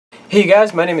Hey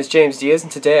guys, my name is James Diaz, and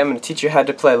today I'm going to teach you how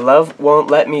to play Love Won't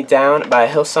Let Me Down by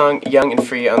Hillsong Young and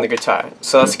Free on the guitar.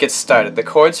 So let's get started. The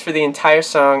chords for the entire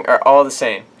song are all the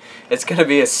same. It's going to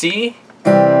be a C,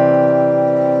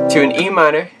 to an E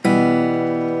minor,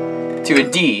 to a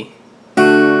D,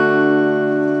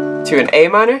 to an A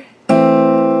minor,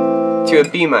 to a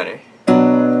B minor.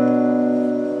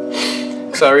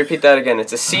 So I'll repeat that again.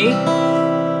 It's a C,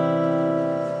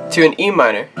 to an E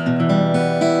minor,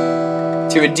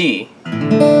 to a D,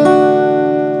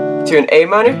 to an A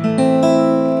minor,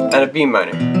 and a B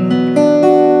minor.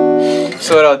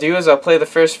 So what I'll do is I'll play the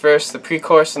first verse, the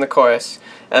pre-chorus, and the chorus,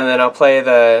 and then I'll play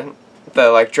the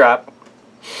drop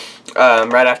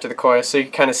right after the chorus, so you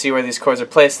can kind of see where these chords are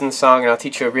placed in the song, and I'll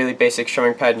teach you a really basic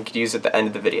strumming pattern you could use at the end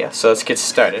of the video. So let's get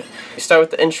started. We start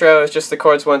with the intro. It's just the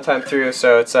chords one time through,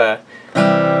 so it's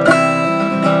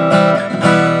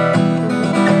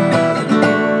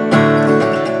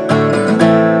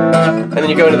and then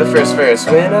you go into the first verse.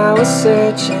 When I was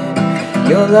searching,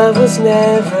 your love was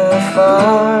never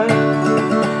far.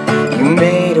 You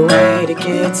made a way to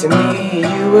get to me.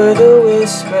 You were the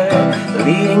whisper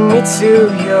leading me to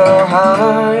your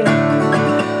heart.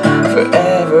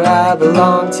 Forever I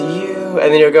belong to you.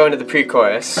 And then you'll go into the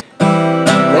pre-chorus.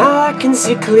 Now I can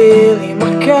see clearly,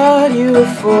 my God, you were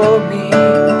for me.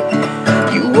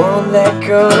 You won't let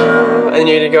go. And then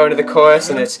you're going to go into the chorus,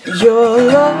 and it's your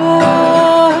love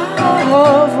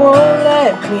won't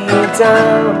let me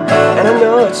down. And I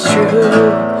know it's true.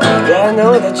 Yeah, I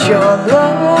know that your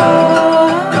love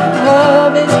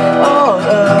is all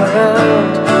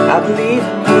around. I believe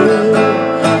in you,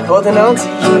 holding on to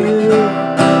you,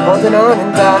 holding on,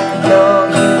 and I know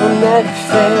you will never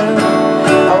fail.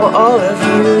 I want all of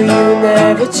you, you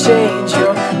never change.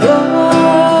 Your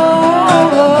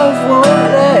love won't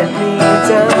let me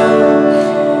down.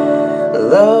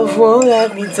 Love won't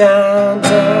let me down,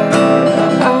 down,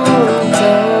 down,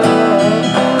 down.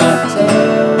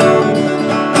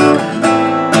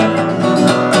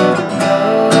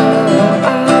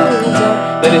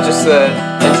 Then it's just the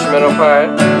instrumental part.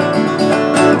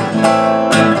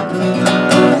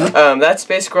 That's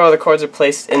basically where all the chords are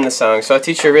placed in the song. So I'll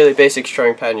teach you a really basic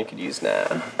strumming pattern you could use now.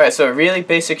 Alright, so a really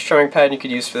basic strumming pattern you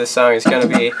could use for this song is going to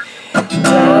be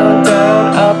down,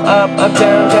 down, up, up, up,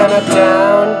 down, down, up,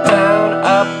 down, down,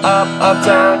 up, up, up,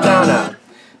 down, down, up.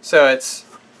 So it's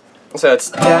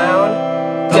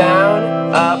down,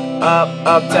 down, up, up,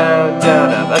 up, down,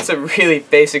 down, up. That's a really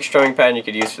basic strumming pattern you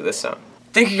could use for this song.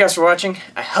 Thank you guys for watching.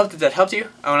 I hope that helped you.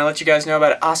 I want to let you guys know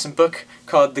about an awesome book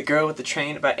called The Girl with the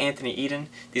Train by Anthony Eden.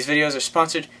 These videos are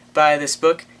sponsored by this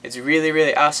book. It's really,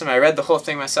 really awesome. I read the whole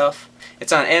thing myself.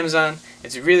 It's on Amazon.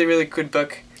 It's a really, really good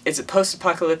book. It's a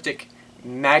post-apocalyptic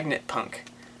magnet punk.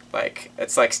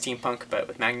 It's like steampunk, but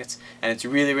with magnets. And it's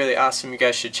really, really awesome. You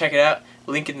guys should check it out.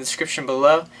 Link in the description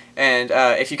below. And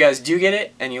if you guys do get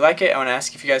it and you like it, I want to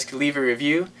ask if you guys could leave a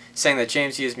review saying that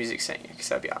James Diaz Music sent you, because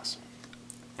that'd be awesome.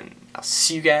 And I'll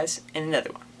see you guys in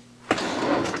another one.